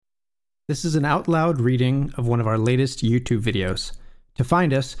This is an out loud reading of one of our latest YouTube videos. To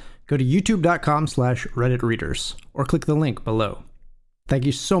find us, go to youtube.com/redditreaders or click the link below. Thank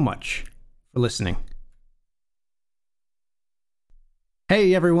you so much for listening.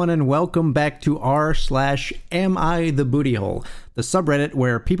 Hey everyone, and welcome back to r/Am I the Booty Hole, the subreddit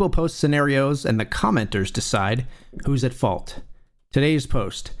where people post scenarios and the commenters decide who's at fault. Today's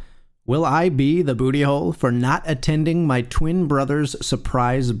post: will I be the booty hole for not attending my twin brother's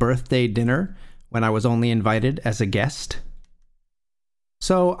surprise birthday dinner when I was only invited as a guest?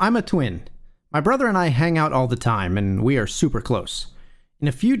 So, I'm a twin. My brother and I hang out all the time, and we are super close. In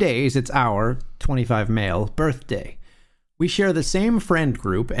a few days, it's our, 25 male, birthday. We share the same friend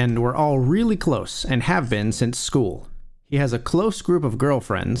group, and we're all really close, and have been since school. He has a close group of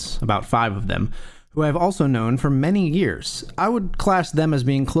girlfriends, about 5 of them, who I've also known for many years. I would class them as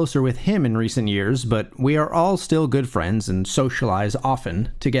being closer with him in recent years, but we are all still good friends and socialize often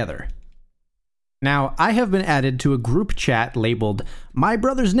together. Now, I have been added to a group chat labeled, "My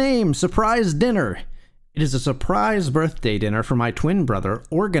Brother's Name, Surprise Dinner." It is a surprise birthday dinner for my twin brother,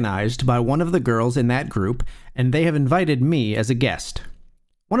 organized by one of the girls in that group, and they have invited me as a guest.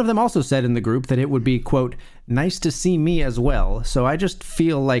 One of them also said in the group that it would be, quote, "nice to see me as well," so I just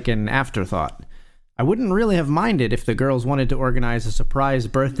feel like an afterthought. I wouldn't really have minded if the girls wanted to organize a surprise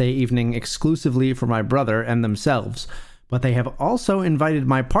birthday evening exclusively for my brother and themselves, but they have also invited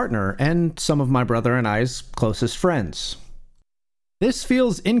my partner and some of my brother and I's closest friends. This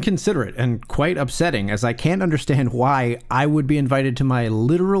feels inconsiderate and quite upsetting, as I can't understand why I would be invited to my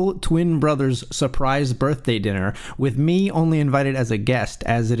literal twin brother's surprise birthday dinner, with me only invited as a guest,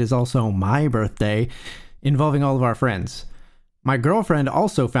 as it is also my birthday, involving all of our friends. My girlfriend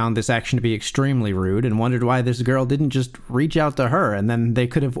also found this action to be extremely rude and wondered why this girl didn't just reach out to her, and then they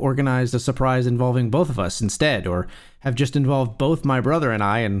could have organized a surprise involving both of us instead, or have just involved both my brother and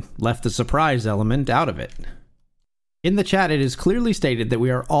I and left the surprise element out of it. In the chat, it is clearly stated that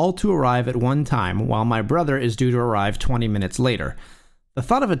we are all to arrive at one time, while my brother is due to arrive 20 minutes later. The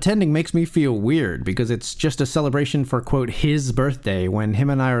thought of attending makes me feel weird, because it's just a celebration for, quote, his birthday, when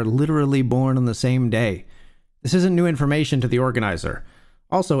him and I are literally born on the same day. This isn't new information to the organizer.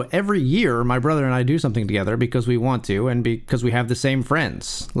 Also, every year, my brother and I do something together because we want to and because we have the same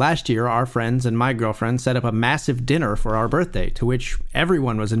friends. Last year, our friends and my girlfriend set up a massive dinner for our birthday, to which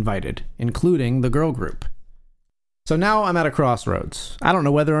everyone was invited, including the girl group. So now I'm at a crossroads. I don't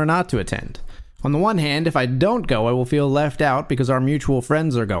know whether or not to attend. On the one hand, if I don't go, I will feel left out because our mutual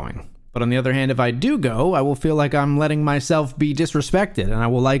friends are going. But on the other hand, if I do go, I will feel like I'm letting myself be disrespected, and I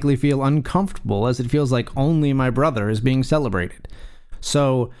will likely feel uncomfortable, as it feels like only my brother is being celebrated.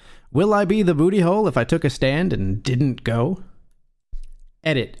 So, will I be the booty hole if I took a stand and didn't go?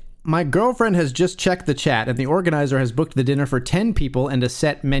 Edit. My girlfriend has just checked the chat, and the organizer has booked the dinner for 10 people and a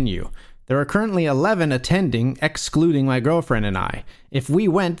set menu. There are currently 11 attending, excluding my girlfriend and I. If we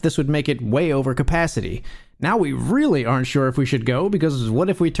went, this would make it way over capacity. Now we really aren't sure if we should go, because what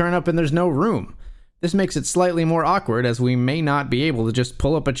if we turn up and there's no room? This makes it slightly more awkward, as we may not be able to just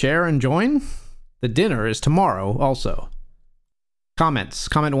pull up a chair and join. The dinner is tomorrow, also. Comments.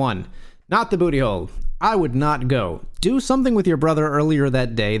 Comment 1. Not the booty hole. I would not go. Do something with your brother earlier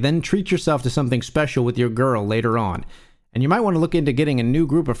that day, then treat yourself to something special with your girl later on. And you might want to look into getting a new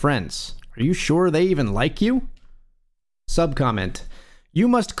group of friends. Are you sure they even like you? Sub-comment. You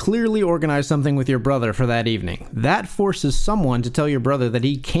must clearly organize something with your brother for that evening. That forces someone to tell your brother that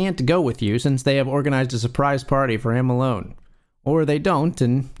he can't go with you, since they have organized a surprise party for him alone. Or they don't,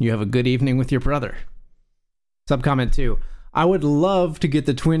 and you have a good evening with your brother. Sub-comment 2. I would love to get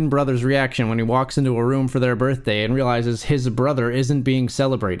the twin brother's reaction when he walks into a room for their birthday and realizes his brother isn't being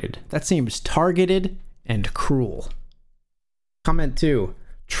celebrated. That seems targeted and cruel. Comment 2.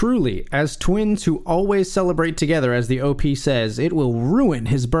 Truly, as twins who always celebrate together, as the OP says, it will ruin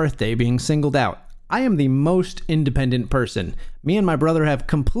his birthday being singled out. I am the most independent person. Me and my brother have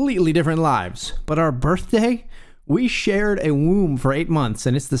completely different lives. But our birthday? We shared a womb for 8 months,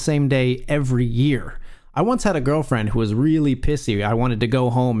 and it's the same day every year. I once had a girlfriend who was really pissy I wanted to go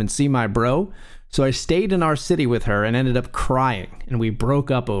home and see my bro, so I stayed in our city with her and ended up crying, and we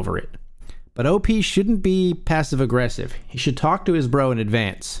broke up over it. But OP shouldn't be passive-aggressive. He should talk to his bro in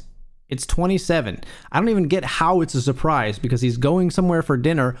advance. It's 27. I don't even get how it's a surprise, because he's going somewhere for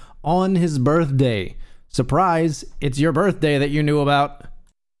dinner on his birthday. Surprise, it's your birthday that you knew about.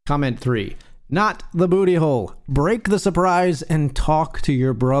 Comment 3. Not the booty hole. Break the surprise and talk to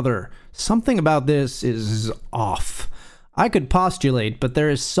your brother. Something about this is off. I could postulate, but there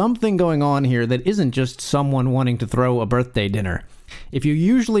is something going on here that isn't just someone wanting to throw a birthday dinner. If you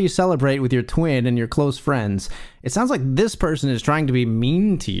usually celebrate with your twin and your close friends, it sounds like this person is trying to be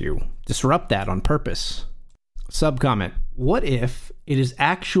mean to you. disrupt that on purpose. Subcomment: what if it is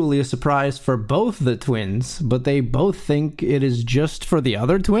actually a surprise for both the twins, but they both think it is just for the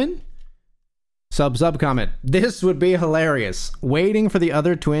other twin? Subcomment: this would be hilarious. Waiting for the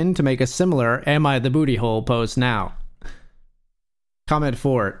other twin to make a similar "Am I the booty hole" post now. Comment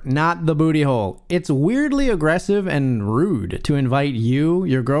 4: not the booty hole. It's weirdly aggressive and rude to invite you,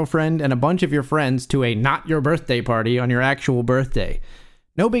 your girlfriend, and a bunch of your friends to a not your birthday party on your actual birthday.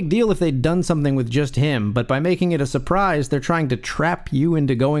 No big deal if they'd done something with just him, but by making it a surprise, they're trying to trap you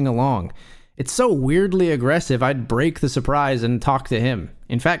into going along. It's so weirdly aggressive, I'd break the surprise and talk to him.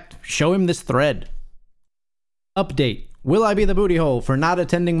 In fact, show him this thread. Update: will I be the booty hole for not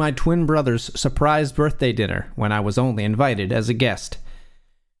attending my twin brother's surprise birthday dinner when I was only invited as a guest?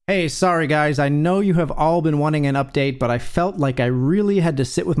 Hey, sorry guys, I know you have all been wanting an update, but I felt like I really had to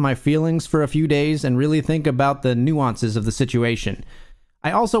sit with my feelings for a few days and really think about the nuances of the situation.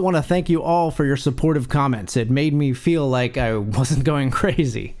 I also want to thank you all for your supportive comments. It made me feel like I wasn't going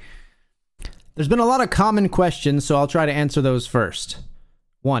crazy. There's been a lot of common questions, so I'll try to answer those first.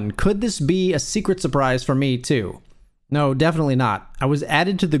 1. Could this be a secret surprise for me too? No, definitely not. I was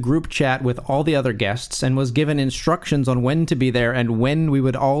added to the group chat with all the other guests and was given instructions on when to be there and when we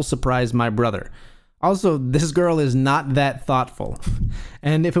would all surprise my brother. Also, this girl is not that thoughtful.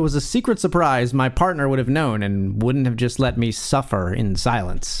 And if it was a secret surprise, my partner would have known and wouldn't have just let me suffer in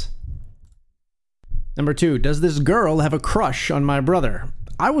silence. Number 2, does this girl have a crush on my brother?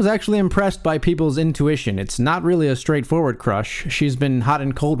 I was actually impressed by people's intuition. It's not really a straightforward crush. She's been hot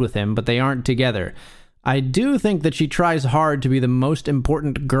and cold with him, but they aren't together. I do think that she tries hard to be the most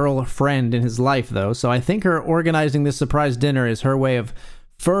important girlfriend in his life, though, so I think her organizing this surprise dinner is her way of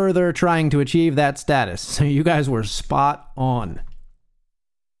further trying to achieve that status. So you guys were spot on.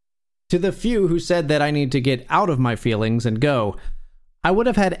 To the few who said that I need to get out of my feelings and go, I would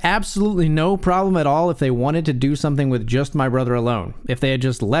have had absolutely no problem at all if they wanted to do something with just my brother alone, if they had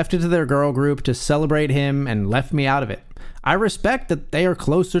just left it to their girl group to celebrate him and left me out of it. I respect that they are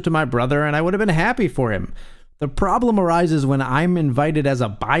closer to my brother and I would have been happy for him. The problem arises when I'm invited as a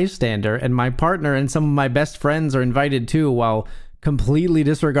bystander and my partner and some of my best friends are invited too, while completely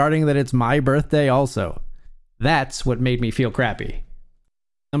disregarding that it's my birthday also. That's what made me feel crappy.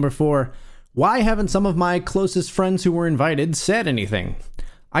 Number 4, why haven't some of my closest friends who were invited said anything?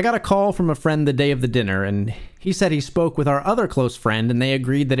 I got a call from a friend the day of the dinner, and he said he spoke with our other close friend and they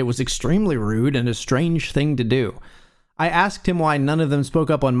agreed that it was extremely rude and a strange thing to do. I asked him why none of them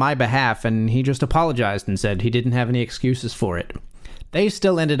spoke up on my behalf, and he just apologized and said he didn't have any excuses for it. They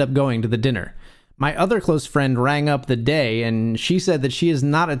still ended up going to the dinner. My other close friend rang up the day, and she said that she is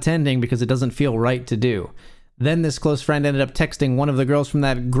not attending because it doesn't feel right to do. Then this close friend ended up texting one of the girls from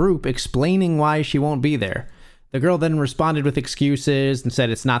that group explaining why she won't be there. The girl then responded with excuses and said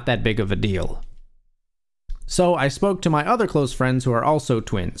it's not that big of a deal. So I spoke to my other close friends who are also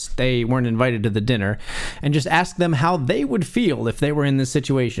twins. They weren't invited to the dinner, and just asked them how they would feel if they were in this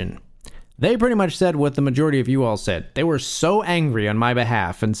situation. They pretty much said what the majority of you all said. They were so angry on my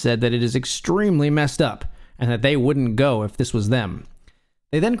behalf and said that it is extremely messed up and that they wouldn't go if this was them.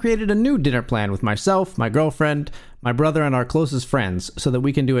 They then created a new dinner plan with myself, my girlfriend, my brother, and our closest friends so that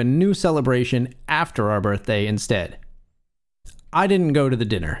we can do a new celebration after our birthday instead. I didn't go to the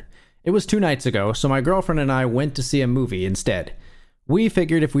dinner. It was 2 nights ago, so my girlfriend and I went to see a movie instead. We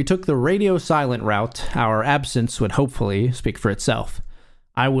figured if we took the radio silent route, our absence would hopefully speak for itself.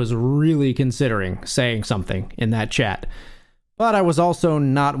 I was really considering saying something in that chat, but I was also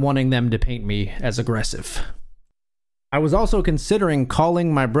not wanting them to paint me as aggressive. I was also considering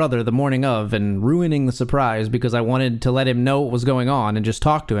calling my brother the morning of and ruining the surprise because I wanted to let him know what was going on and just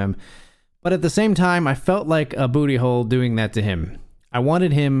talk to him, but at the same time I felt like a booty hole doing that to him. I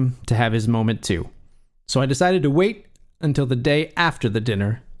wanted him to have his moment too, so I decided to wait until the day after the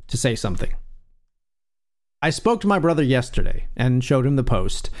dinner to say something. I spoke to my brother yesterday and showed him the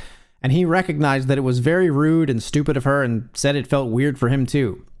post, and he recognized that it was very rude and stupid of her and said it felt weird for him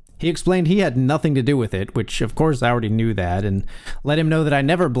too. He explained he had nothing to do with it, which of course I already knew that, and let him know that I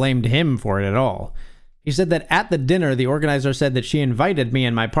never blamed him for it at all. He said that at the dinner, the organizer said that she invited me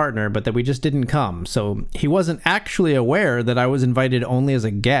and my partner, but that we just didn't come, so he wasn't actually aware that I was invited only as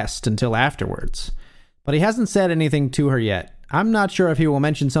a guest until afterwards. But he hasn't said anything to her yet. I'm not sure if he will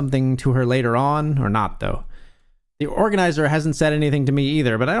mention something to her later on or not, though. The organizer hasn't said anything to me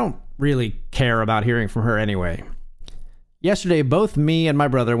either, but I don't really care about hearing from her anyway. Yesterday, both me and my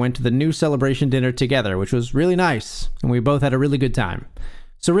brother went to the new celebration dinner together, which was really nice, and we both had a really good time.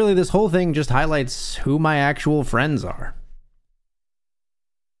 So really, this whole thing just highlights who my actual friends are.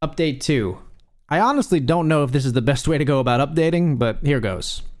 Update 2. I honestly don't know if this is the best way to go about updating, but here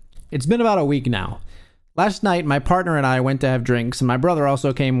goes. It's been about a week now. Last night, my partner and I went to have drinks, and my brother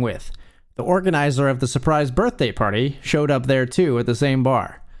also came with. The organizer of the surprise birthday party showed up there too at the same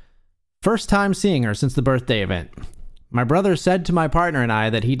bar. First time seeing her since the birthday event. My brother said to my partner and I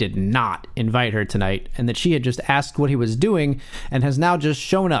that he did not invite her tonight, and that she had just asked what he was doing, and has now just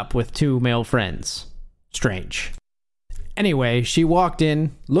shown up with 2 male friends. Strange. Anyway, she walked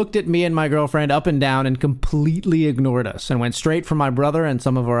in, looked at me and my girlfriend up and down, and completely ignored us, and went straight for my brother and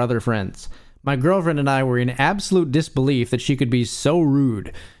some of our other friends. My girlfriend and I were in absolute disbelief that she could be so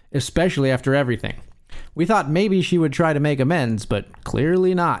rude, especially after everything. We thought maybe she would try to make amends, but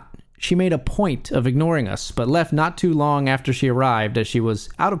clearly not. She made a point of ignoring us, but left not too long after she arrived, as she was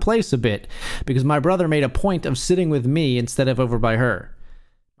out of place a bit, because my brother made a point of sitting with me instead of over by her.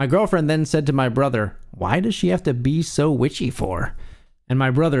 My girlfriend then said to my brother, "Why does she have to be so witchy for?" And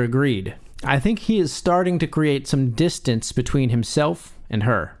my brother agreed. I think he is starting to create some distance between himself and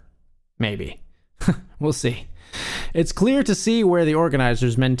her. Maybe. We'll see. It's clear to see where the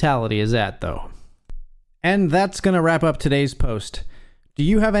organizer's mentality is at, though. And that's going to wrap up today's post. Do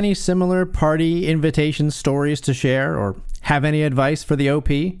you have any similar party invitation stories to share, or have any advice for the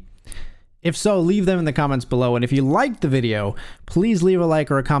OP? If so, leave them in the comments below, and if you liked the video, please leave a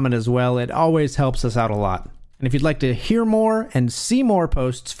like or a comment as well. It always helps us out a lot. And if you'd like to hear more and see more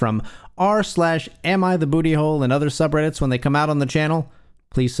posts from r/AmITheBootyHole and other subreddits when they come out on the channel,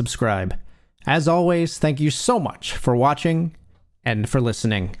 please subscribe. As always, thank you so much for watching and for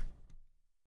listening.